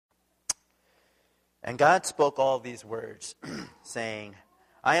And God spoke all these words, saying,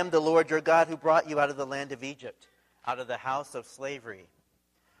 I am the Lord your God who brought you out of the land of Egypt, out of the house of slavery.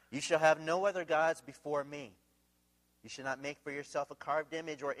 You shall have no other gods before me. You shall not make for yourself a carved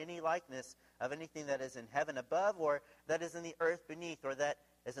image or any likeness of anything that is in heaven above, or that is in the earth beneath, or that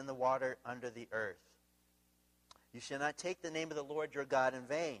is in the water under the earth. You shall not take the name of the Lord your God in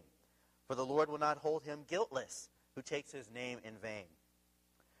vain, for the Lord will not hold him guiltless who takes his name in vain.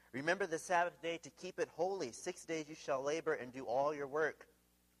 Remember the Sabbath day to keep it holy. 6 days you shall labor and do all your work.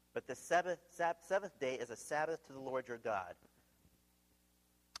 But the seventh day is a Sabbath to the Lord your God.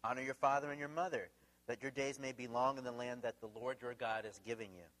 Honor your father and your mother, that your days may be long in the land that the Lord your God is giving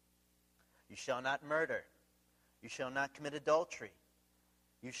you. You shall not murder. You shall not commit adultery.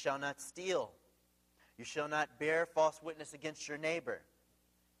 You shall not steal. You shall not bear false witness against your neighbor.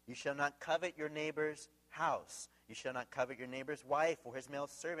 You shall not covet your neighbor's house. You shall not covet your neighbor's wife, or his male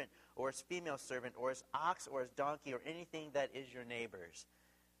servant, or his female servant, or his ox, or his donkey, or anything that is your neighbor's.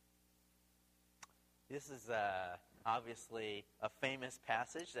 This is obviously a famous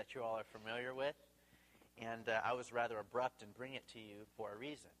passage that you all are familiar with, and I was rather abrupt in bringing it to you for a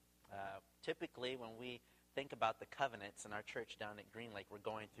reason. Typically, when we think about the covenants in our church down at Green Lake, we're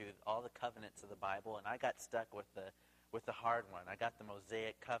going through all the covenants of the Bible, and I got stuck with the hard one. I got the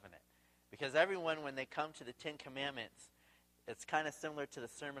Mosaic covenant. Because everyone, when they come to the Ten Commandments, it's kind of similar to the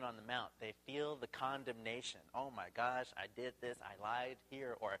Sermon on the Mount. They feel the condemnation. Oh my gosh, I did this, I lied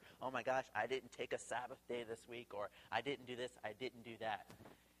here, or oh my gosh, I didn't take a Sabbath day this week, or I didn't do this, I didn't do that.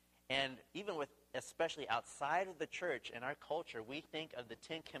 And even with, especially outside of the church in our culture, we think of the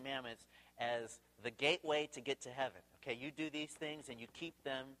Ten Commandments as the gateway to get to heaven. Okay, you do these things and you keep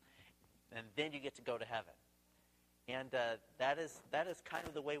them, and then you get to go to heaven. And that is kind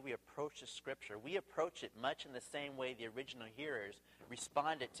of the way we approach the Scripture. We approach it much in the same way the original hearers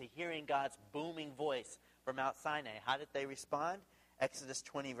responded to hearing God's booming voice from Mount Sinai. How did they respond? Exodus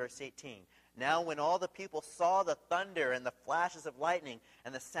 20, verse 18. Now when all the people saw the thunder and the flashes of lightning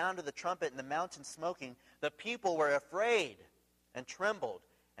and the sound of the trumpet and the mountain smoking, the people were afraid and trembled,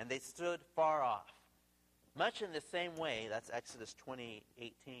 and they stood far off. Much in the same way, that's Exodus 20,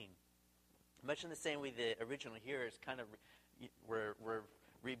 18. Much in the same way the original hearers kind of were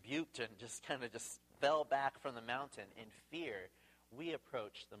rebuked and just fell back from the mountain in fear, we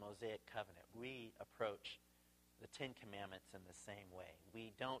approach the Mosaic covenant. We approach the Ten Commandments in the same way.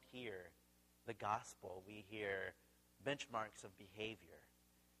 We don't hear the gospel. We hear benchmarks of behavior.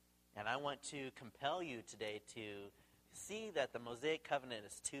 And I want to compel you today to see that the Mosaic covenant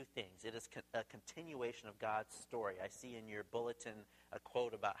is two things. It is a continuation of God's story. I see in your bulletin a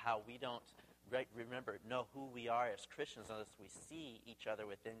quote about how we don't know who we are as Christians unless we see each other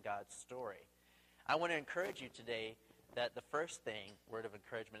within God's story. I want to encourage you today that the first thing, word of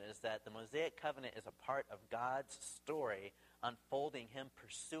encouragement, is that the Mosaic covenant is a part of God's story unfolding, him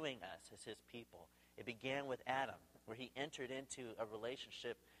pursuing us as his people. It began with Adam, where he entered into a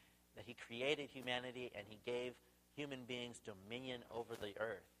relationship that he created humanity and he gave human beings dominion over the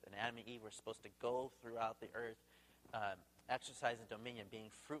earth. And Adam and Eve were supposed to go throughout the earth, exercising dominion, being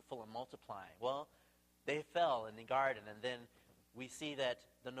fruitful and multiplying. Well, they fell in the garden, and then we see that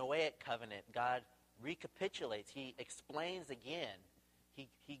the Noahic covenant, God recapitulates. He explains again.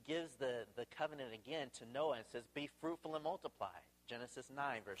 He gives the covenant again to Noah and says, be fruitful and multiply. Genesis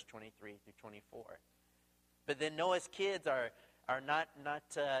 9, verse 23 through 24. But then Noah's kids are not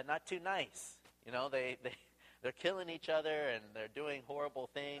too nice. You know, they're killing each other and they're doing horrible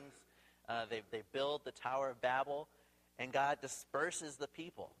things. They build the Tower of Babel. And God disperses the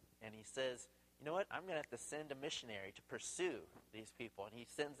people. And he says, you know what? I'm going to have to send a missionary to pursue these people. And he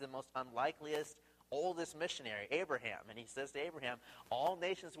sends the most unlikeliest, oldest missionary, Abraham. And he says to Abraham, all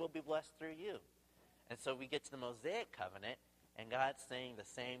nations will be blessed through you. And so we get to the Mosaic covenant, and God's saying the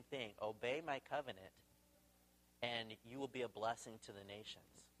same thing. Obey my covenant, and you will be a blessing to the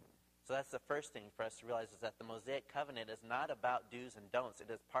nations. So that's the first thing for us to realize, is that the Mosaic covenant is not about do's and don'ts. It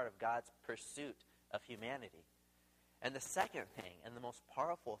is part of God's pursuit of humanity. And the second thing, and the most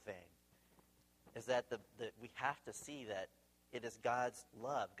powerful thing, is that we have to see that it is God's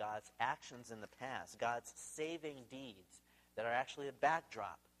love, God's actions in the past, God's saving deeds that are actually a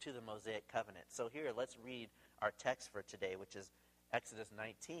backdrop to the Mosaic covenant. So here, let's read our text for today, which is Exodus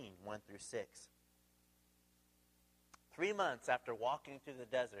 19, 1 through 6. 3 months after walking through the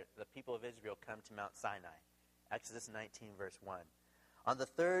desert, the people of Israel come to Mount Sinai. Exodus 19, verse 1. On the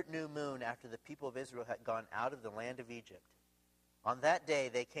third new moon after the people of Israel had gone out of the land of Egypt, on that day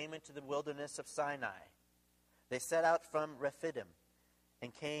they came into the wilderness of Sinai. They set out from Rephidim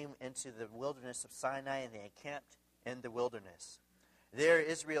and came into the wilderness of Sinai, and they encamped in the wilderness. There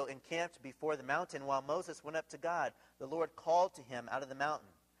Israel encamped before the mountain while Moses went up to God. The Lord called to him out of the mountain.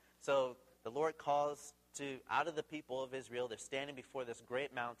 So the Lord calls out of the people of Israel. They're standing before this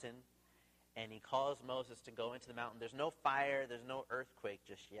great mountain, and he calls Moses to go into the mountain. There's no fire, there's no earthquake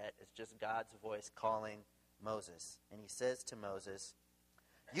just yet. It's just God's voice calling Moses. And he says to Moses,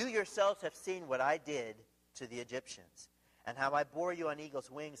 "You yourselves have seen what I did to the Egyptians, and how I bore you on eagle's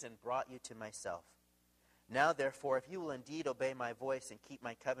wings and brought you to myself. Now, therefore, if you will indeed obey my voice and keep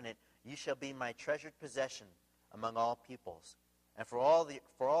my covenant, you shall be my treasured possession among all peoples. And for all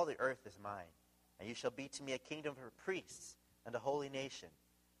the earth is mine. And you shall be to me a kingdom of priests and a holy nation.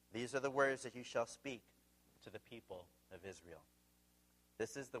 These are the words that you shall speak to the people of Israel."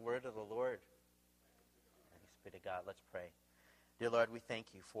 This is the word of the Lord. Thanks be to God. Let's pray. Dear Lord, we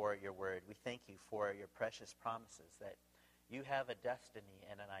thank you for your word. We thank you for your precious promises that you have a destiny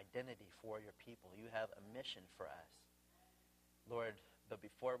and an identity for your people. You have a mission for us. Lord, but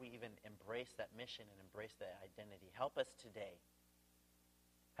before we even embrace that mission and embrace that identity, help us today.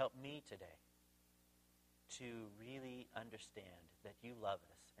 Help me today to really understand that you love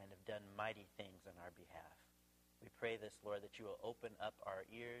us and have done mighty things on our behalf. We pray this, Lord, that you will open up our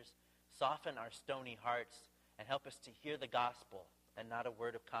ears, soften our stony hearts, and help us to hear the gospel and not a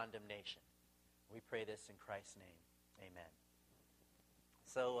word of condemnation. We pray this in Christ's name. Amen.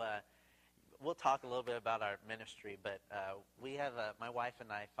 So we'll talk a little bit about our ministry, but we have my wife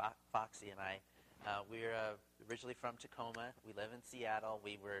and I, Foxy and I, we're originally from Tacoma. We live in Seattle.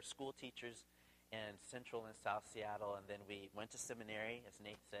 We were school teachers in Central and South Seattle, and then we went to seminary, as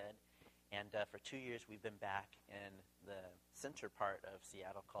Nate said, and for 2 years we've been back in the center part of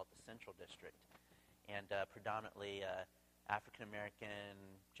Seattle called the Central District, and predominantly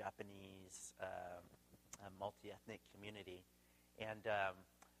African-American, Japanese, multi-ethnic community. And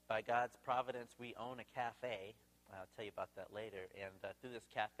by God's providence, we own a cafe. I'll tell you about that later. And through this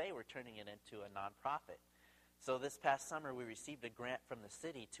cafe, we're turning it into a nonprofit. So this past summer, we received a grant from the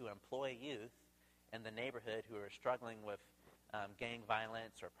city to employ youth in the neighborhood who are struggling with gang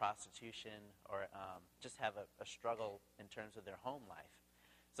violence or prostitution or just have a struggle in terms of their home life.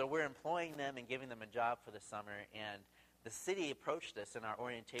 So we're employing them and giving them a job for the summer. And the city approached us in our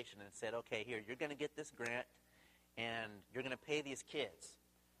orientation and said, okay, here, you're going to get this grant, and you're going to pay these kids.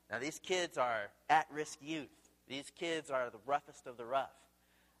 Now, these kids are at-risk youth. These kids are the roughest of the rough.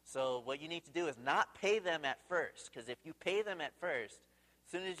 So what you need to do is not pay them at first, because if you pay them at first,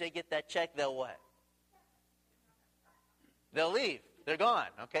 as soon as they get that check, they'll what? They'll leave. They're gone,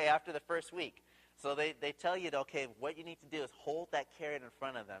 okay, after the first week. So they tell you, okay, what you need to do is hold that carrot in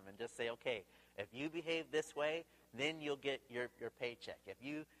front of them and just say, okay, if you behave this way, then you'll get your paycheck. If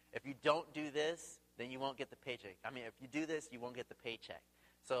you don't do this, then you won't get the paycheck. I mean, if you do this, you won't get the paycheck.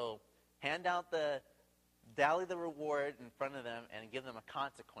 So dally the reward in front of them and give them a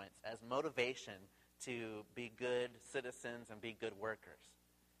consequence as motivation to be good citizens and be good workers.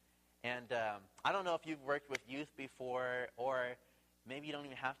 And I don't know if you've worked with youth before, or maybe you don't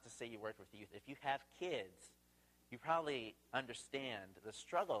even have to say you worked with youth. If you have kids, you probably understand the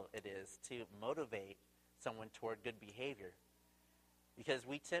struggle it is to motivate someone toward good behavior. Because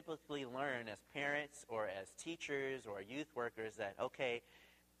we typically learn as parents or as teachers or youth workers that, okay,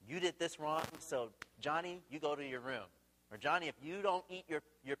 you did this wrong, so Johnny, you go to your room. Or Johnny, if you don't eat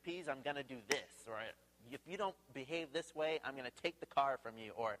your peas, I'm going to do this. Or if you don't behave this way, I'm going to take the car from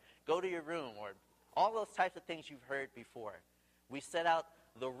you. Or go to your room. Or all those types of things you've heard before. We set out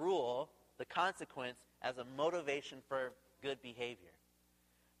the rule, the consequence, as a motivation for good behavior.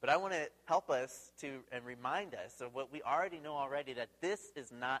 But I want to help us and remind us of what we already know already, that this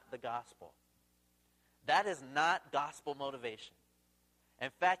is not the gospel. That is not gospel motivation. In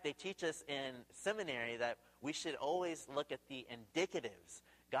fact, they teach us in seminary that we should always look at the indicatives,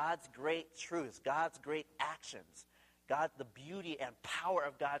 God's great truths, God's great actions, the beauty and power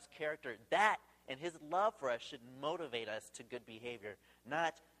of God's character. That and his love for us should motivate us to good behavior.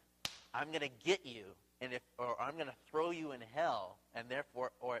 Not, I'm going to get you, or I'm going to throw you in hell, and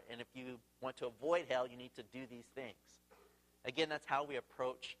if you want to avoid hell, you need to do these things. Again, that's how we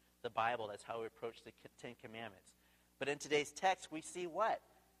approach the Bible. That's how we approach the Ten Commandments. But in today's text, we see what?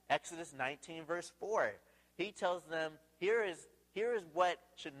 Exodus 19, verse 4. He tells them, here is what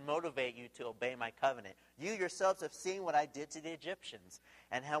should motivate you to obey my covenant. You yourselves have seen what I did to the Egyptians,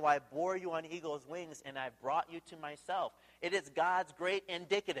 and how I bore you on eagle's wings, and I brought you to myself. It is God's great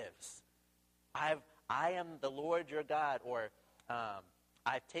indicatives. I am the Lord your God, or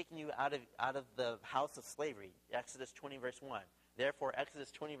I've taken you out of the house of slavery. Exodus 20, verse 1. Therefore,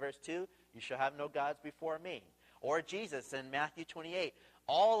 Exodus 20, verse 2, you shall have no gods before me. Or Jesus in Matthew 28,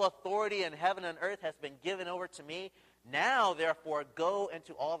 all authority in heaven and earth has been given over to me. Now, therefore, go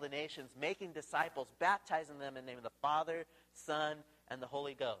into all the nations, making disciples, baptizing them in the name of the Father, Son, and the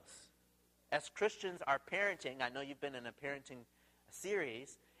Holy Ghost. As Christians are parenting, I know you've been in a parenting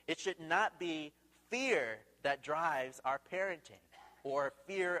series, it should not be fear that drives our parenting, or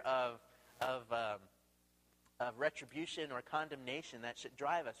fear of retribution or condemnation that should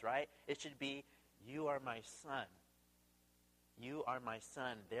drive us, right? It should be, you are my son. You are my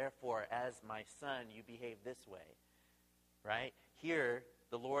son. Therefore, as my son, you behave this way, right? Here,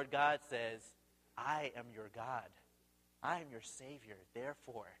 the Lord God says, I am your God. I am your Savior.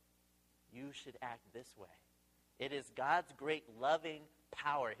 Therefore, you should act this way. It is God's great loving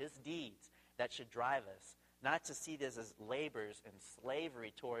power, his deeds, that should drive us, not to see this as labors and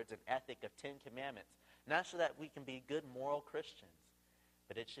slavery towards an ethic of 10 commandments, not so that we can be good moral Christians,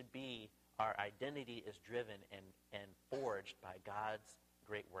 but it should be our identity is driven and forged by God's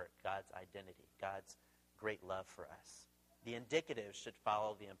great work, God's identity, God's great love for us. The indicatives should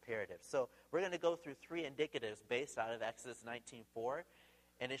follow the imperatives. So we're going to go through 3 indicatives based out of Exodus 19:4,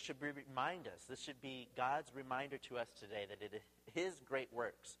 and it should remind us, this should be God's reminder to us today that his great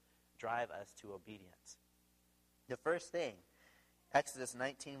works drive us to obedience. The first thing, Exodus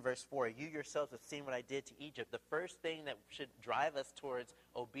 19, verse 4, you yourselves have seen what I did to Egypt. The first thing that should drive us towards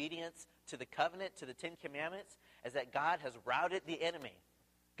obedience to the covenant, to the 10 commandments, is that God has routed the enemy.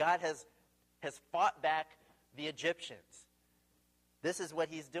 God has fought back the Egyptians. This is what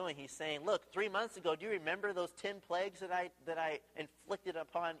he's doing. He's saying, look, 3 months ago, do you remember those 10 plagues that I inflicted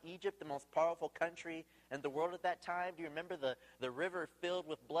upon Egypt, the most powerful country in the world at that time? Do you remember the river filled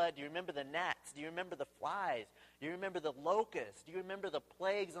with blood? Do you remember the gnats? Do you remember the flies? Do you remember the locusts? Do you remember the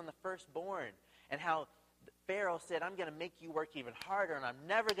plagues on the firstborn? And how Pharaoh said, I'm going to make you work even harder, and I'm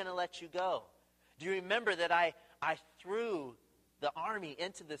never going to let you go. Do you remember that I threw the army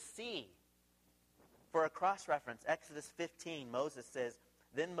into the sea? For a cross-reference, Exodus 15, Moses says,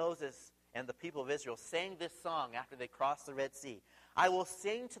 then Moses and the people of Israel sang this song after they crossed the Red Sea. I will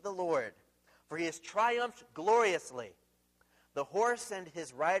sing to the Lord, for he has triumphed gloriously. The horse and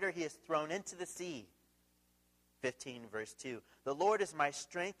his rider he has thrown into the sea. 15, verse 2. The Lord is my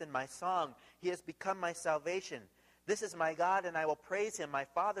strength and my song. He has become my salvation. This is my God, and I will praise him, my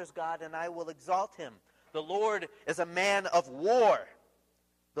father's God, and I will exalt him. The Lord is a man of war.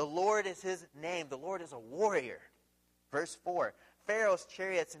 The Lord is his name. The Lord is a warrior. Verse 4, Pharaoh's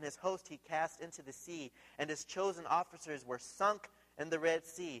chariots and his host he cast into the sea, and his chosen officers were sunk in the Red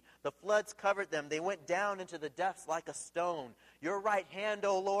Sea. The floods covered them. They went down into the depths like a stone. Your right hand,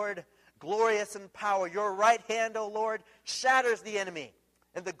 O Lord, glorious in power. Your right hand, O Lord, shatters the enemy.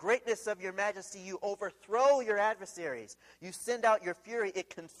 In the greatness of your majesty, you overthrow your adversaries. You send out your fury.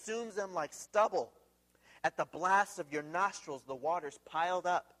 It consumes them like stubble. At the blast of your nostrils, the waters piled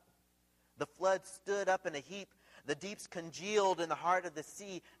up. The floods stood up in a heap. The deeps congealed in the heart of the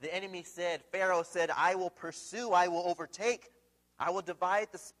sea. The enemy said, Pharaoh said, I will pursue, I will overtake. I will divide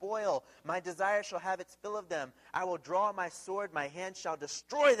the spoil. My desire shall have its fill of them. I will draw my sword. My hand shall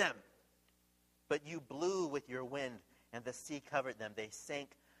destroy them. But you blew with your wind, and the sea covered them. They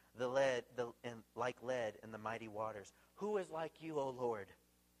sank like lead in the mighty waters. Who is like you, O Lord,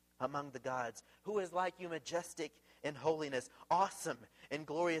 among the gods? Who is like you, majestic in holiness, awesome in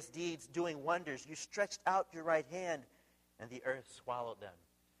glorious deeds, doing wonders? You stretched out your right hand, and the earth swallowed them.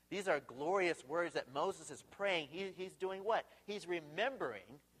 These are glorious words that Moses is praying. He's doing what? He's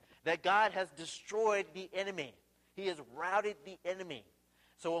remembering that God has destroyed the enemy. He has routed the enemy.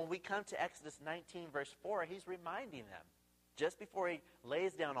 So when we come to Exodus 19, verse 4, he's reminding them, just before he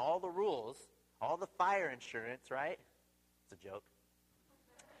lays down all the rules, all the fire insurance, right? It's a joke.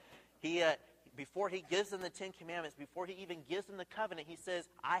 Before he gives them the 10 commandments, before he even gives them the covenant, he says,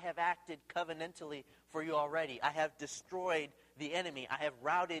 I have acted covenantally for you already. I have destroyed the enemy. I have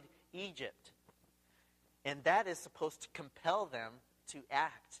routed Egypt. And that is supposed to compel them to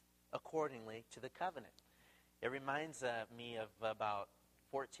act accordingly to the covenant. It reminds me of about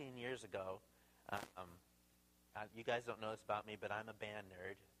 14 years ago. You guys don't know this about me, but I'm a band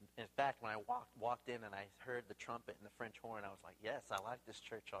nerd. In fact, when I walked in and I heard the trumpet and the French horn, I was like, yes, I like this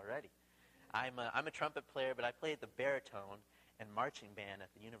church already. I'm a trumpet player, but I played the baritone and marching band at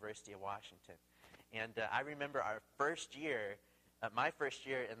the University of Washington. And I remember our first year, my first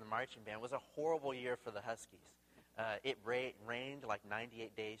year in the marching band was a horrible year for the Huskies. It rained like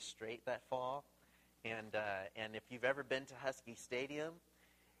 98 days straight that fall. And if you've ever been to Husky Stadium,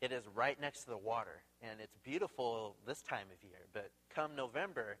 it is right next to the water. And it's beautiful this time of year. But come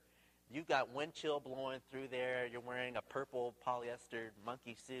November, you've got wind chill blowing through there. You're wearing a purple polyester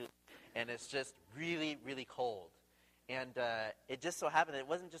monkey suit. And it's just really, really cold. And it just so happened that it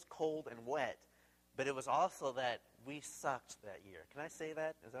wasn't just cold and wet, but it was also that we sucked that year. Can I say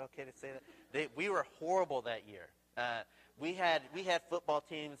that? Is that okay to say that? We were horrible that year. We had football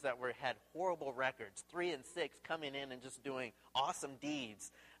teams that had horrible records, 3-6, coming in and just doing awesome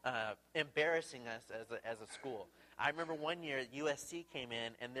deeds, embarrassing us as a school. I remember one year USC came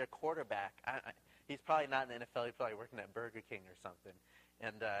in and their quarterback, he's probably not in the NFL, he's probably working at Burger King or something.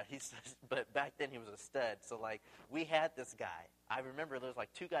 And but back then he was a stud. So we had this guy. I remember there was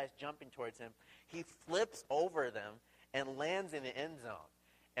two guys jumping towards him. He flips over them and lands in the end zone.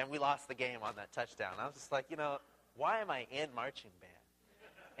 And we lost the game on that touchdown. I was just like, why am I in marching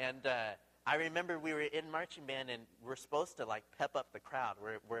band? And I remember we were in marching band and we're supposed to pep up the crowd.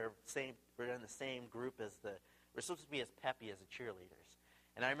 We're in the same group as we're supposed to be as peppy as the cheerleaders.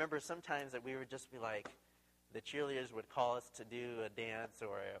 And I remember sometimes that we would just be the cheerleaders would call us to do a dance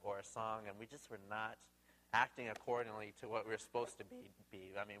or a song, and we just were not acting accordingly to what we were supposed to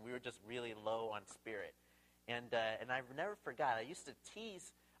be. I mean, we were just really low on spirit. And I never forgot. I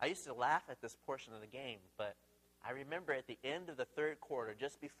used to laugh at this portion of the game, but I remember at the end of the third quarter,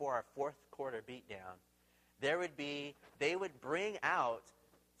 just before our fourth quarter beatdown, they would bring out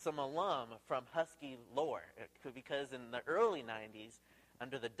some alum from Husky lore, because in the early 90s,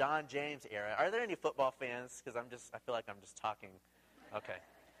 under the Don James era. Are there any football fans? Because I feel like I'm just talking. Okay.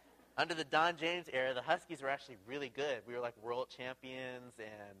 Under the Don James era, the Huskies were actually really good. We were world champions,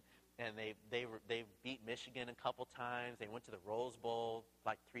 and they beat Michigan a couple times. They went to the Rose Bowl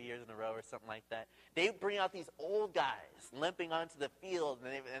 3 years in a row or something like that. They bring out these old guys limping onto the field,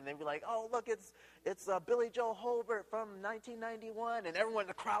 and they'd be like, "Oh, look, it's Billy Joe Holbert from 1991," and everyone in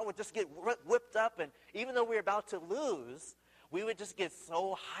the crowd would just get whipped up. And even though we were about to lose, we would just get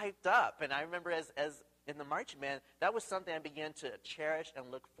so hyped up. And I remember as in the marching band, that was something I began to cherish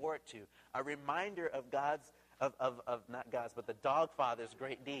and look forward to. A reminder of not God's, but the Dog Father's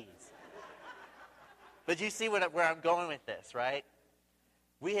great deeds. But you see where I'm going with this, right?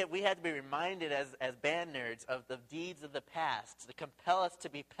 We had to be reminded as band nerds of the deeds of the past to compel us to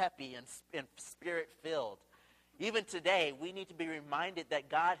be peppy and spirit-filled. Even today, we need to be reminded that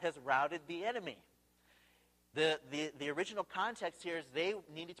God has routed the enemy. The original context here is they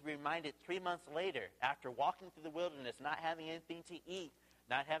needed to be reminded 3 months later, after walking through the wilderness, not having anything to eat,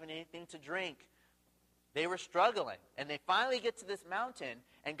 not having anything to drink. They were struggling. And they finally get to this mountain,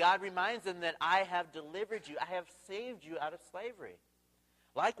 and God reminds them that I have delivered you. I have saved you out of slavery.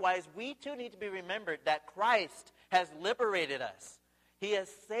 Likewise, we too need to be remembered that Christ has liberated us. He has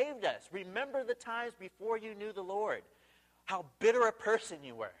saved us. Remember the times before you knew the Lord, how bitter a person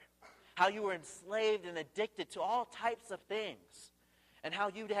you were. How you were enslaved and addicted to all types of things, and how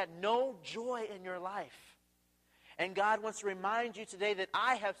you had no joy in your life. And God wants to remind you today that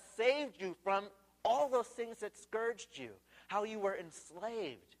I have saved you from all those things that scourged you, how you were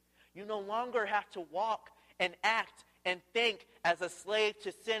enslaved. You no longer have to walk and act and think as a slave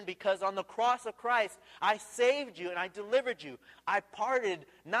to sin, because on the cross of Christ, I saved you and I delivered you. I parted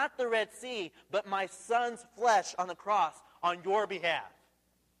not the Red Sea, but my Son's flesh on the cross on your behalf.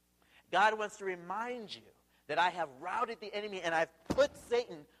 God wants to remind you that I have routed the enemy and I've put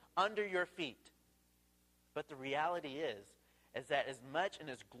Satan under your feet. But the reality is that as much and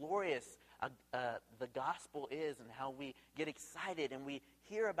as glorious the gospel is, and how we get excited and we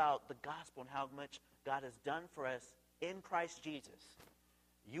hear about the gospel and how much God has done for us in Christ Jesus,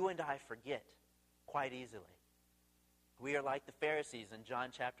 you and I forget quite easily. We are like the Pharisees in John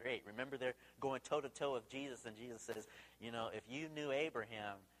chapter 8. Remember, they're going toe-to-toe with Jesus, and Jesus says, if you knew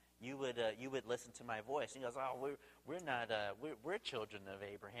Abraham, you would listen to my voice. And he goes, "Oh, we're children of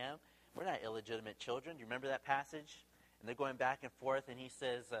Abraham. We're not illegitimate children." Do you remember that passage? And they're going back and forth, and he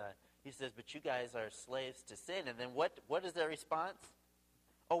says, "But you guys are slaves to sin." And then what is their response?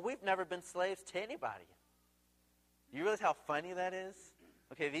 "Oh, we've never been slaves to anybody." You realize how funny that is?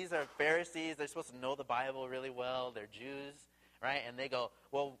 Okay, these are Pharisees. They're supposed to know the Bible really well. They're Jews, right? And they go,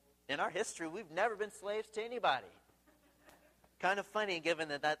 "Well, in our history, we've never been slaves to anybody." Kind of funny, given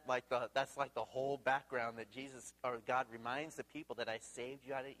that's the whole background that Jesus or God reminds the people that I saved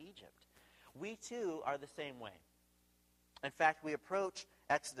you out of Egypt. We too are the same way. In fact, we approach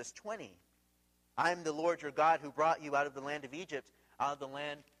Exodus 20. "I am the Lord your God who brought you out of the land of Egypt, out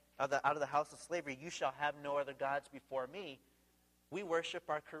of the house of slavery. You shall have no other gods before me." We worship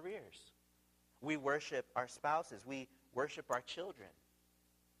our careers. We worship our spouses. We worship our children.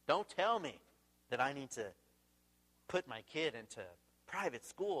 Don't tell me that I need to put my kid into private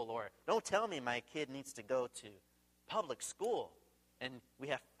school, or don't tell me my kid needs to go to public school. And we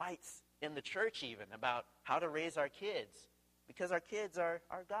have fights in the church even about how to raise our kids, because our kids are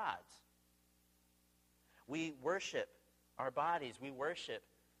our gods. We worship our bodies. We worship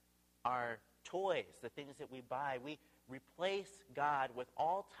our toys, the things that we buy, we replace God with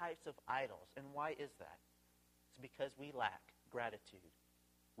all types of idols. And why is that? It's because we lack gratitude.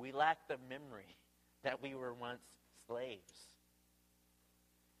 We lack the memory that we were once slaves.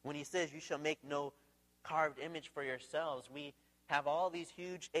 When he says, you shall make no carved image for yourselves, we have all these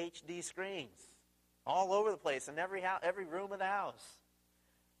huge HD screens all over the place in every room of the house.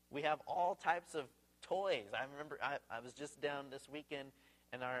 We have all types of toys. I remember I was just down this weekend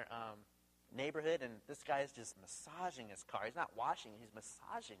in our neighborhood, and this guy is just massaging his car. He's not washing, he's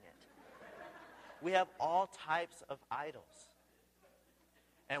massaging it. We have all types of idols.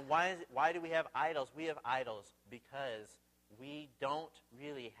 And why do we have idols? We have idols because we don't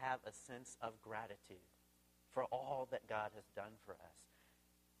really have a sense of gratitude for all that God has done for us.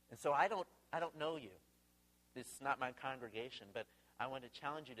 And so I don't know you. This is not my congregation, but I want to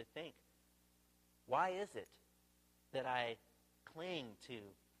challenge you to think, why is it that I cling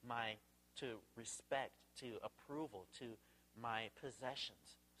to respect, to approval, to my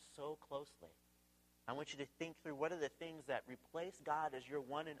possessions so closely? I want you to think through, what are the things that replace God as your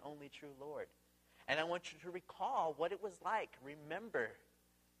one and only true Lord? And I want you to recall what it was like. Remember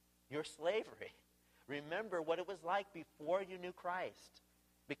your slavery. Remember what it was like before you knew Christ.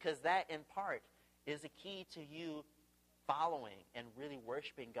 Because that, in part, is a key to you following and really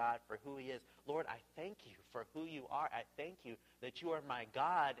worshiping God for who he is. Lord, I thank you for who you are. I thank you that you are my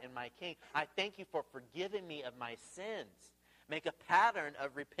God and my King. I thank you for forgiving me of my sins. Make a pattern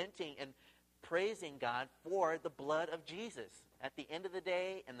of repenting and praising God for the blood of Jesus at the end of the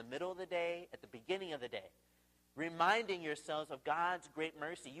day, in the middle of the day, at the beginning of the day. Reminding yourselves of God's great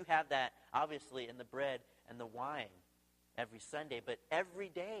mercy. You have that, obviously, in the bread and the wine every Sunday, but every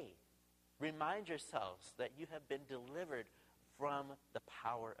day, remind yourselves that you have been delivered from the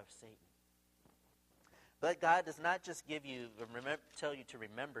power of Satan. But God does not just tell you to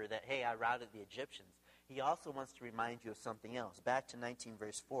remember that, hey, I routed the Egyptians. He also wants to remind you of something else. Back to 19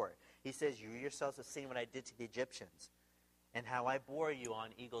 verse 4. He says, you yourselves have seen what I did to the Egyptians and how I bore you on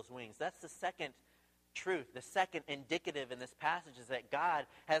eagle's wings. That's the second truth, the second indicative in this passage, is that God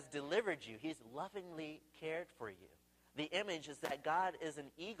has delivered you. He's lovingly cared for you. The image is that God is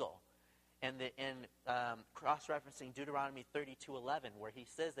an eagle. And cross-referencing Deuteronomy 32:11, where he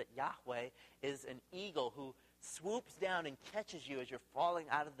says that Yahweh is an eagle who swoops down and catches you as you're falling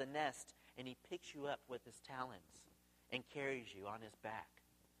out of the nest, and he picks you up with his talons and carries you on his back.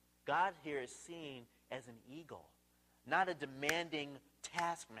 God here is seen as an eagle, not a demanding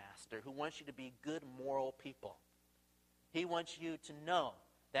taskmaster who wants you to be good moral people. He wants you to know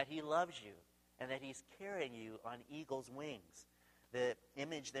that he loves you and that he's carrying you on eagle's wings. The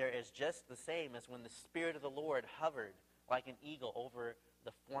image there is just the same as when the Spirit of the Lord hovered like an eagle over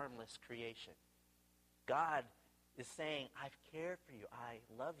the formless creation. God is saying, I've cared for you. I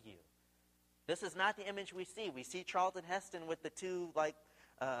love you. This is not the image we see. We see Charlton Heston with the two,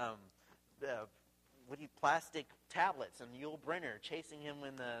 plastic tablets, and Yul Brynner chasing him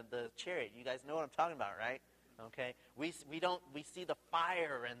in the chariot. You guys know what I'm talking about, right? Okay. We see the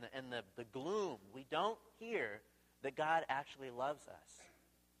fire and the gloom. We don't hear that God actually loves us,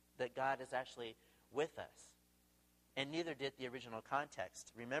 that God is actually with us. And neither did the original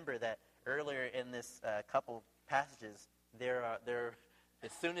context. Remember that earlier in this couple passages, they're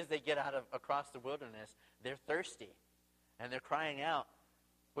as soon as they get across the wilderness, they're thirsty. And they're crying out,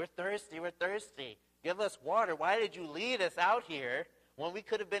 we're thirsty, we're thirsty. Give us water. Why did you lead us out here when we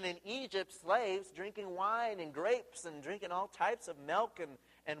could have been in Egypt slaves drinking wine and grapes and drinking all types of milk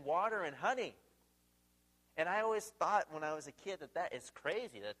and water and honey? And I always thought when I was a kid that is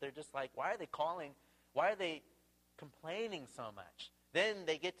crazy, that they're just like, why are they complaining so much? Then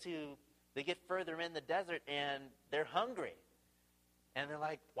they get further in the desert and they're hungry. And they're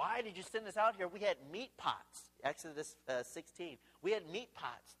like, why did you send us out here? We had meat pots. Exodus 16. We had meat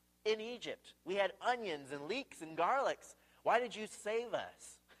pots in Egypt. We had onions and leeks and garlics. Why did you save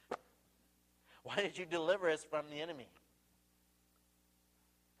us? Why did you deliver us from the enemy?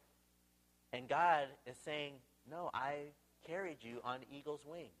 And God is saying, no, I carried you on eagle's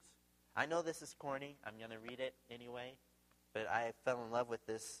wings. I know this is corny. I'm going to read it anyway. But I fell in love with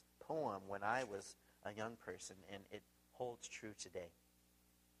this poem when I was a young person, and it holds true today.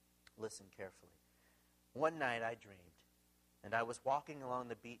 Listen carefully. One night I dreamed, and I was walking along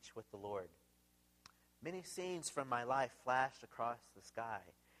the beach with the Lord. Many scenes from my life flashed across the sky,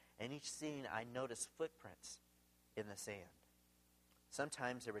 and each scene I noticed footprints in the sand.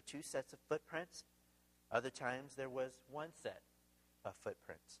 Sometimes there were two sets of footprints. Other times there was one set of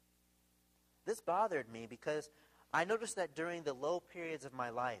footprints. This bothered me because I noticed that during the low periods of my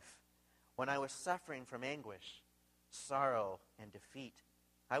life, when I was suffering from anguish, sorrow, and defeat,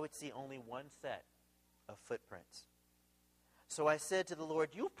 I would see only one set of footprints. So I said to the Lord,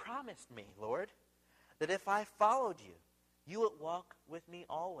 you promised me, Lord, that if I followed you, you would walk with me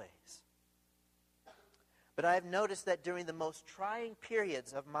always. But I have noticed that during the most trying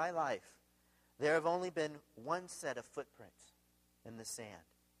periods of my life, there have only been one set of footprints in the sand.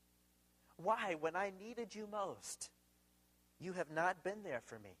 Why, when I needed you most, you have not been there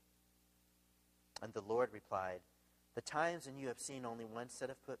for me? And the Lord replied, the times when you have seen only one set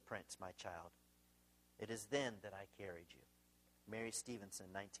of footprints, my child, it is then that I carried you. Mary Stevenson,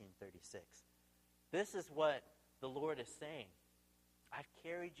 1936. This is what the Lord is saying. I've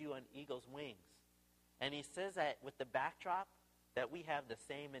carried you on eagle's wings. And he says that with the backdrop that we have the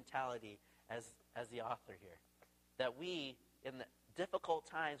same mentality as the author here. That we, in the difficult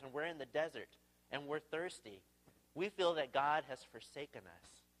times when we're in the desert and we're thirsty, we feel that God has forsaken us.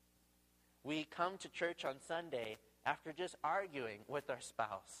 We come to church on Sunday after just arguing with our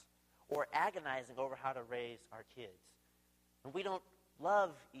spouse or agonizing over how to raise our kids. And we don't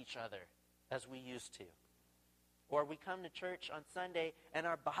love each other as we used to. Or we come to church on Sunday and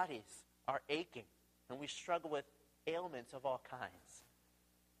our bodies are aching and we struggle with ailments of all kinds.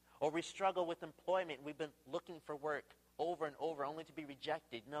 Or we struggle with employment. We've been looking for work over and over only to be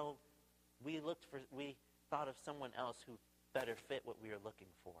rejected. No, we thought of someone else who better fit what we were looking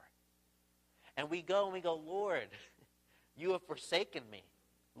for. And we go, Lord, you have forsaken me.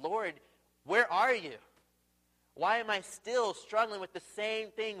 Lord, where are you? Why am I still struggling with the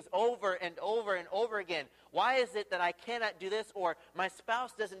same things over and over and over again? Why is it that I cannot do this, or my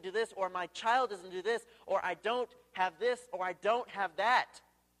spouse doesn't do this, or my child doesn't do this, or I don't have this, or I don't have that?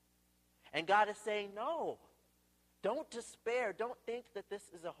 And God is saying, no, don't despair. Don't think that this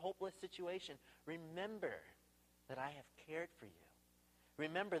is a hopeless situation. Remember that I have cared for you.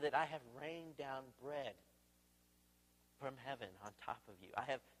 Remember that I have rained down bread from heaven on top of you. I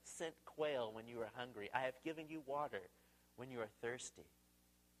have sent quail when you were hungry. I have given you water when you are thirsty.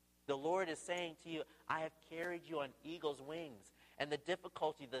 The Lord is saying to you, I have carried you on eagle's wings. And the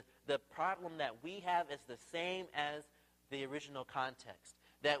difficulty, the problem that we have is the same as the original context.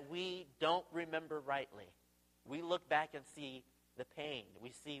 That we don't remember rightly. We look back and see the pain.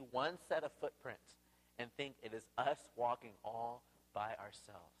 We see one set of footprints and think it is us walking all by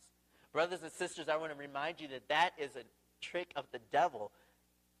ourselves. Brothers and sisters, I want to remind you that that is a trick of the devil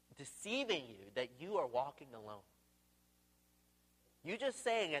deceiving you that you are walking alone. You just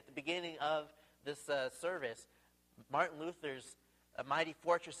saying at the beginning of this service, Martin Luther's "A Mighty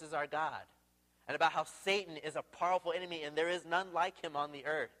Fortress is Our God," and about how Satan is a powerful enemy and there is none like him on the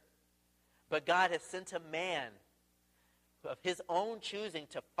earth. But God has sent a man of his own choosing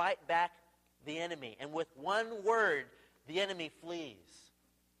to fight back the enemy. And with one word, the enemy flees.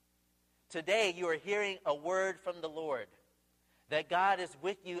 Today, you are hearing a word from the Lord. That God is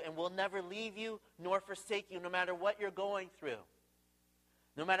with you and will never leave you nor forsake you, no matter what you're going through.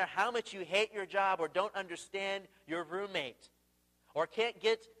 No matter how much you hate your job or don't understand your roommate, or can't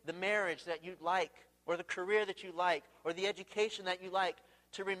get the marriage that you'd like, or the career that you like, or the education that you like,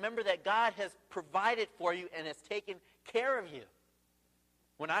 to remember that God has provided for you and has taken care of you.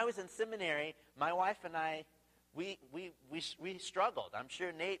 When I was in seminary, my wife and I, we struggled. I'm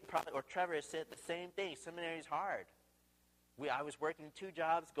sure Nate probably, or Trevor has said the same thing. Seminary is hard. I was working 2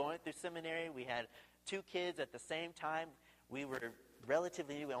 jobs, going through seminary. We had 2 kids at the same time. We were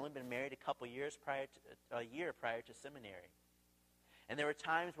relatively new. We'd only been married a year prior to seminary. And there were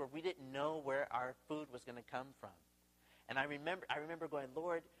times where we didn't know where our food was going to come from. And I remember going,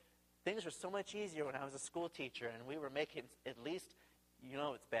 Lord, things were so much easier when I was a school teacher, and we were making at least,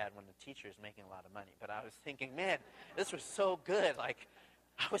 it's bad when the teacher is making a lot of money. But I was thinking, man, this was so good. Like,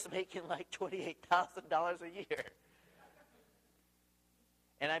 I was making like $28,000 a year.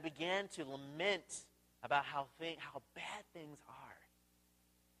 And I began to lament about how bad things are.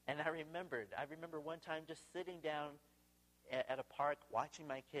 And I remember one time just sitting down at a park watching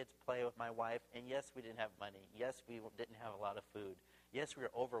my kids play with my wife. And yes, we didn't have money. Yes, we didn't have a lot of food. Yes, we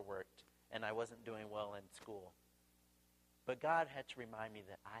were overworked and I wasn't doing well in school. But God had to remind me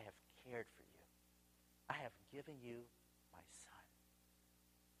that I have cared for you. I have given you my son.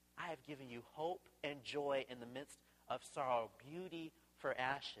 I have given you hope and joy in the midst of sorrow, beauty for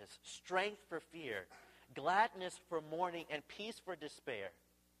ashes, strength for fear, gladness for mourning, and peace for despair.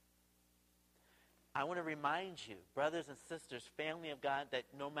 I want to remind you, brothers and sisters, family of God, that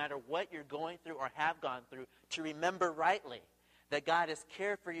no matter what you're going through or have gone through, to remember rightly that God has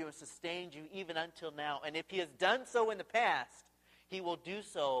cared for you and sustained you even until now. And if he has done so in the past, he will do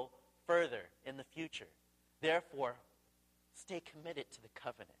so further in the future. Therefore, stay committed to the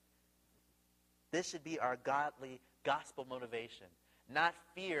covenant. This should be our godly gospel motivation. Not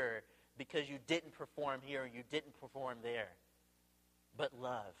fear because you didn't perform here or you didn't perform there, but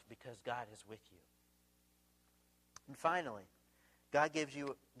love because God is with you. And finally, God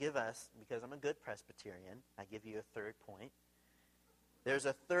give us, because I'm a good Presbyterian, I give you a third point. There's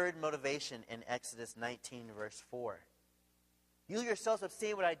a third motivation in Exodus 19, verse 4. You yourselves have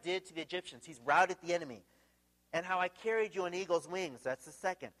seen what I did to the Egyptians. He's routed the enemy. And how I carried you on eagle's wings. That's the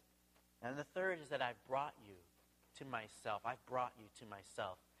second. And the third is that I've brought you to myself. I've brought you to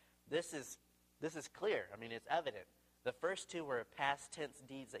myself. This is clear. I mean, it's evident. The first two were past tense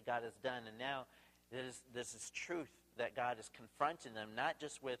deeds that God has done. And now this is truth that God is confronting them, not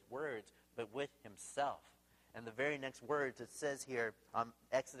just with words, but with himself. And the very next words it says here,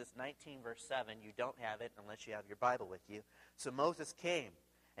 Exodus 19, verse 7, you don't have it unless you have your Bible with you. So Moses came,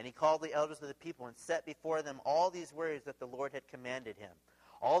 and he called the elders of the people and set before them all these words that the Lord had commanded him.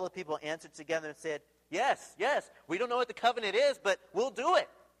 All the people answered together and said, yes, we don't know what the covenant is, but we'll do it.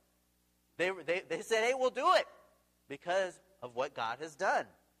 They said, hey, we'll do it because of what God has done.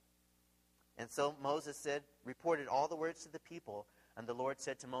 And so Moses reported all the words to the people, and the Lord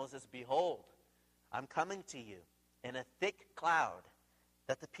said to Moses, behold, I'm coming to you in a thick cloud,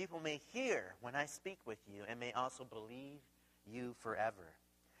 that the people may hear when I speak with you, and may also believe you forever.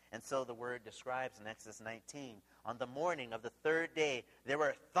 And so the word describes in Exodus 19, on the morning of the third day, there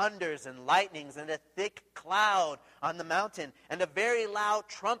were thunders and lightnings and a thick cloud on the mountain, and a very loud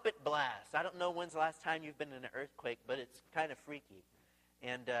trumpet blast. I don't know when's the last time you've been in an earthquake, but it's kind of freaky.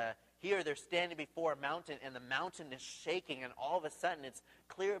 And here they're standing before a mountain, and the mountain is shaking, and all of a sudden it's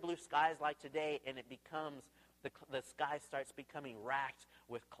clear blue skies like today, and it becomes, the sky starts becoming racked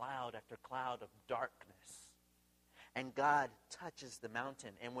with cloud after cloud of darkness. And God touches the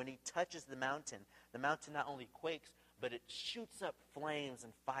mountain, and when he touches the mountain not only quakes, but it shoots up flames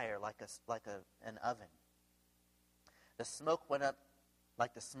and fire like an oven. The smoke went up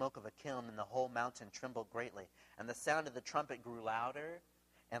like the smoke of a kiln, and the whole mountain trembled greatly. And the sound of the trumpet grew louder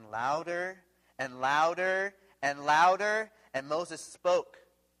and louder and louder and louder, and Moses spoke,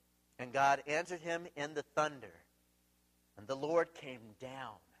 and God answered him in the thunder. And the Lord came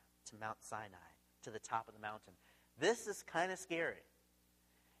down to Mount Sinai, to the top of the mountain. This is kind of scary.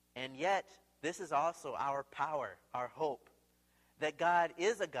 And yet, this is also our power, our hope, that God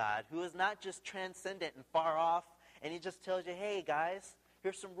is a God who is not just transcendent and far off, and he just tells you, hey, guys,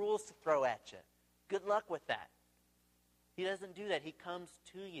 here's some rules to throw at you. Good luck with that. He doesn't do that. He comes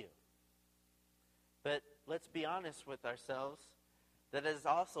to you. But let's be honest with ourselves, that it is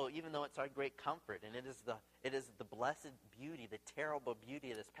also, even though it's our great comfort, and it is the blessed beauty, the terrible beauty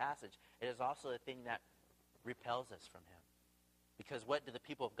of this passage, it is also the thing that repels us from him. Because what do the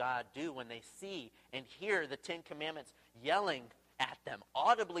people of God do when they see and hear the Ten Commandments yelling at them,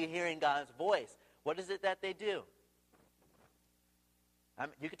 audibly hearing God's voice? What is it that they do?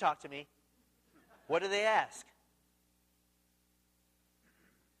 You can talk to me. What do they ask?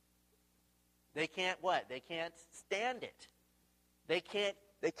 They can't what? They can't stand it. They can't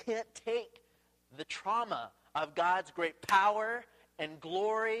take the trauma of God's great power and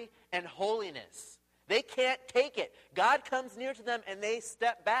glory and holiness. They can't take it. God comes near to them and they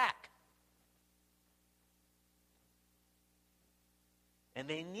step back. And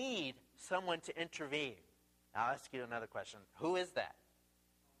they need someone to intervene. I'll ask you another question. Who is that?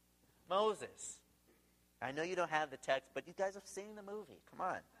 Moses. I know you don't have the text, but you guys have seen the movie. Come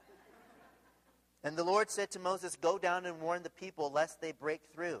on. And the Lord said to Moses, go down and warn the people lest they break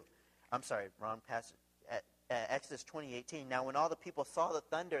through. I'm sorry, wrong passage. Exodus 20:18. Now when all the people saw the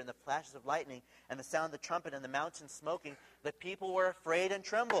thunder and the flashes of lightning and the sound of the trumpet and the mountain smoking, the people were afraid and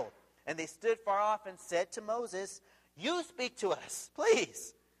trembled. And they stood far off and said to Moses, you speak to us,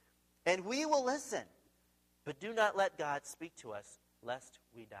 please, and we will listen. But do not let God speak to us, lest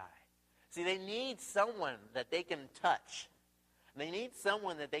we die. See, they need someone that they can touch. They need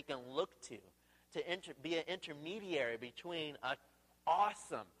someone that they can look to be an intermediary between an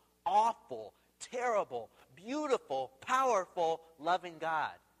awesome, awful, terrible, beautiful, powerful, loving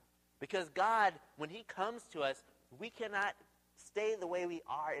God. Because God, when he comes to us, we cannot stay the way we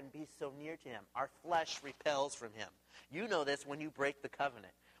are and be so near to him. Our flesh repels from him. You know this when you break the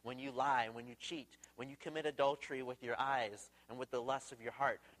covenant, when you lie, when you cheat, when you commit adultery with your eyes and with the lust of your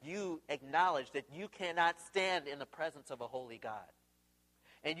heart. You acknowledge that you cannot stand in the presence of a holy God.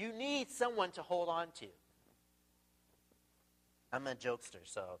 And you need someone to hold on to. I'm a jokester,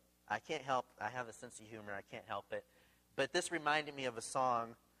 so I can't help. I have a sense of humor. I can't help it. But this reminded me of a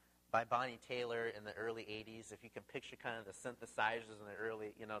song by Bonnie Taylor in the early 80s. If you can picture kind of the synthesizers in the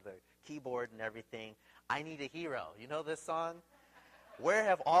early, the keyboard and everything. I Need a Hero. You know this song? Where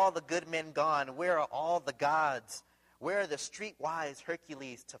have all the good men gone? Where are all the gods? Where are the streetwise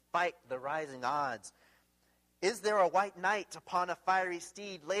Hercules to fight the rising odds? Is there a white knight upon a fiery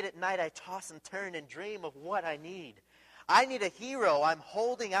steed? Late at night I toss and turn and dream of what I need. I need a hero. I'm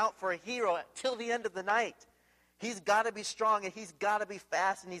holding out for a hero till the end of the night. He's got to be strong, and he's got to be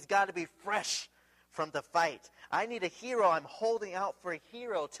fast, and he's got to be fresh from the fight. I need a hero. I'm holding out for a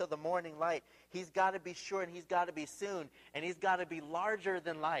hero till the morning light. He's got to be sure, and he's got to be soon, and he's got to be larger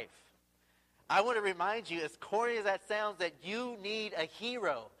than life. I want to remind you, as corny as that sounds, that you need a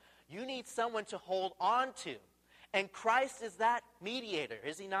hero. You need someone to hold on to. And Christ is that mediator,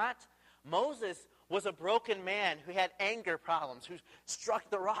 is he not? Moses was a broken man who had anger problems, who struck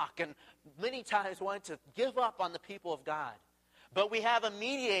the rock and many times wanted to give up on the people of God. But we have a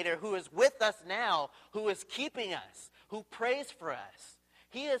mediator who is with us now, who is keeping us, who prays for us.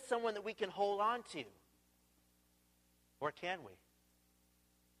 He is someone that we can hold on to. Or can we?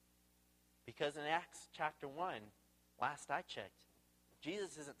 Because in Acts chapter 1, last I checked,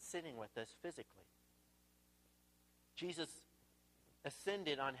 Jesus isn't sitting with us physically. Jesus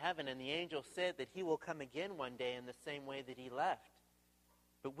ascended on heaven, and the angel said that he will come again one day in the same way that he left.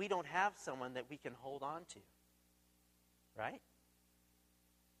 But we don't have someone that we can hold on to. Right?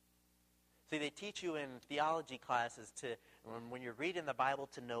 See, they teach you in theology classes when you're reading the Bible,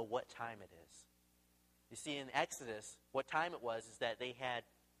 to know what time it is. You see, in Exodus, what time it was is that they had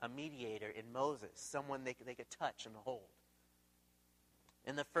a mediator in Moses, someone they could touch and hold.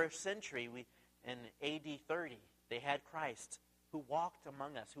 In the first century, in AD 30, they had Christ, who walked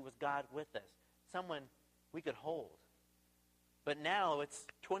among us, who was God with us, someone we could hold. But now it's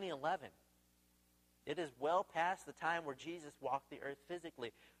 2011. It is well past the time where Jesus walked the earth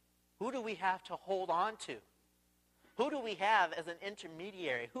physically. Who do we have to hold on to? Who do we have as an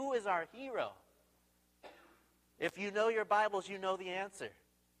intermediary? Who is our hero? If you know your Bibles, you know the answer.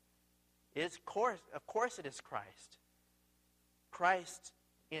 Of course it is Christ. Christ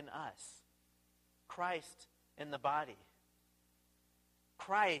in us. Christ in the body.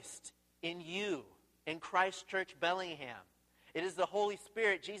 Christ in you, in Christ Church Bellingham. It is the Holy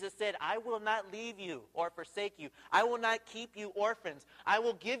Spirit. Jesus said, I will not leave you or forsake you. I will not keep you orphans. I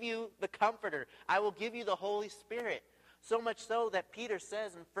will give you the Comforter. I will give you the Holy Spirit. So much so that Peter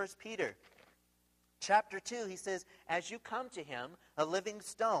says in 1 Peter chapter 2, he says, as you come to him, a living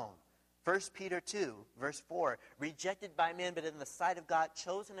stone. 1 Peter 2, verse 4, rejected by men, but in the sight of God,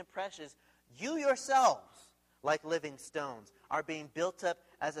 chosen and precious, you yourselves, like living stones, are being built up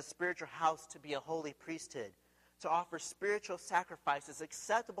as a spiritual house to be a holy priesthood, to offer spiritual sacrifices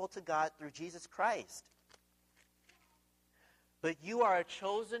acceptable to God through Jesus Christ. But you are a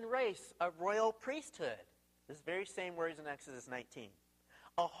chosen race, a royal priesthood. This very same words in Exodus 19.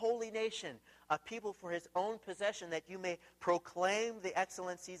 A holy nation, a people for his own possession, that you may proclaim the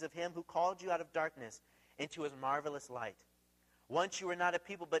excellencies of him who called you out of darkness into his marvelous light. Once you were not a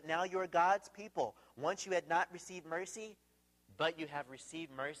people, but now you are God's people. Once you had not received mercy, but you have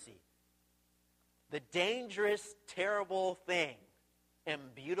received mercy. The dangerous, terrible thing and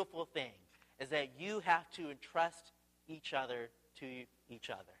beautiful thing is that you have to entrust each other to each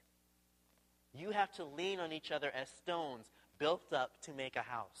other. You have to lean on each other as stones built up to make a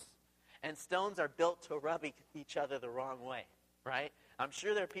house. And stones are built to rub each other the wrong way, right? I'm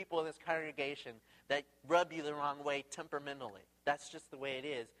sure there are people in this congregation that rub you the wrong way temperamentally. That's just the way it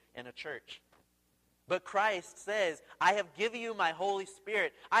is in a church. But Christ says, I have given you my Holy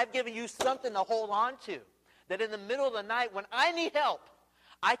Spirit. I've given you something to hold on to. That in the middle of the night when I need help,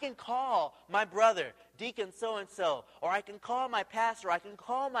 I can call my brother, deacon so-and-so, or I can call my pastor, I can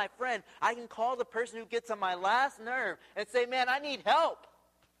call my friend, I can call the person who gets on my last nerve and say, man, I need help.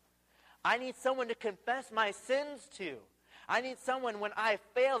 I need someone to confess my sins to. I need someone when I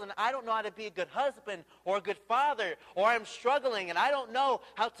failed and I don't know how to be a good husband or a good father, or I'm struggling and I don't know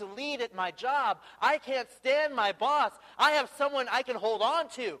how to lead at my job. I can't stand my boss. I have someone I can hold on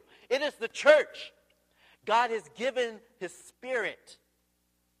to. It is the church. God has given his Spirit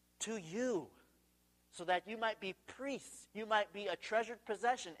to you so that you might be priests. You might be a treasured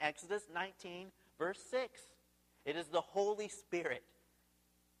possession. Exodus 19, verse 6. It is the Holy Spirit.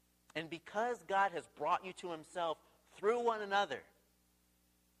 And because God has brought you to himself through one another,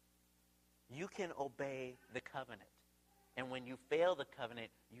 you can obey the covenant. And when you fail the covenant,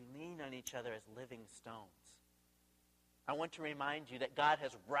 you lean on each other as living stones. I want to remind you that God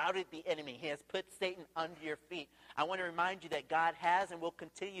has routed the enemy. He has put Satan under your feet. I want to remind you that God has and will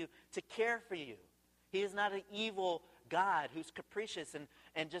continue to care for you. He is not an evil God who's capricious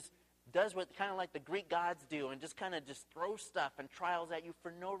and just does what kind of like the Greek gods do and just kind of just throws stuff and trials at you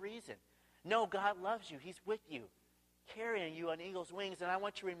for no reason. No, God loves you. He's with you, carrying you on eagle's wings. And I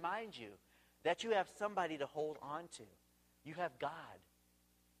want to remind you that you have somebody to hold on to. You have God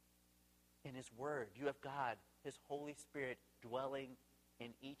in His Word. You have God, His Holy Spirit, dwelling in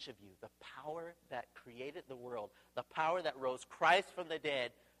each of you. The power that created the world, the power that rose Christ from the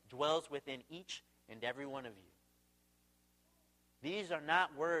dead, dwells within each and every one of you. These are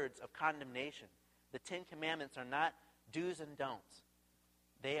not words of condemnation. The Ten Commandments are not do's and don'ts.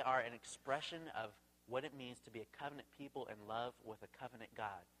 They are an expression of what it means to be a covenant people in love with a covenant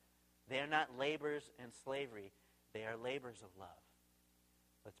God. They are not labors in slavery. They are labors of love.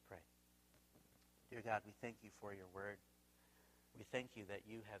 Let's pray. Dear God, we thank you for your word. We thank you that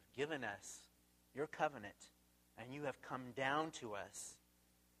you have given us your covenant, and you have come down to us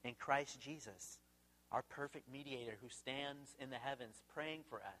in Christ Jesus, our perfect mediator who stands in the heavens praying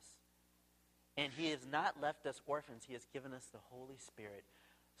for us. And he has not left us orphans. He has given us the Holy Spirit.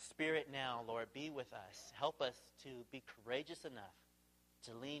 Spirit now, Lord, be with us. Help us to be courageous enough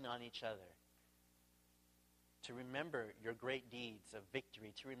to lean on each other, to remember your great deeds of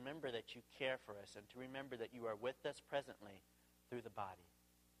victory, to remember that you care for us, and to remember that you are with us presently through the body.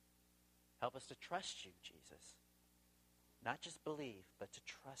 Help us to trust you, Jesus. Not just believe, but to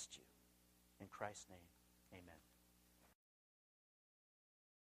trust you. In Christ's name, amen.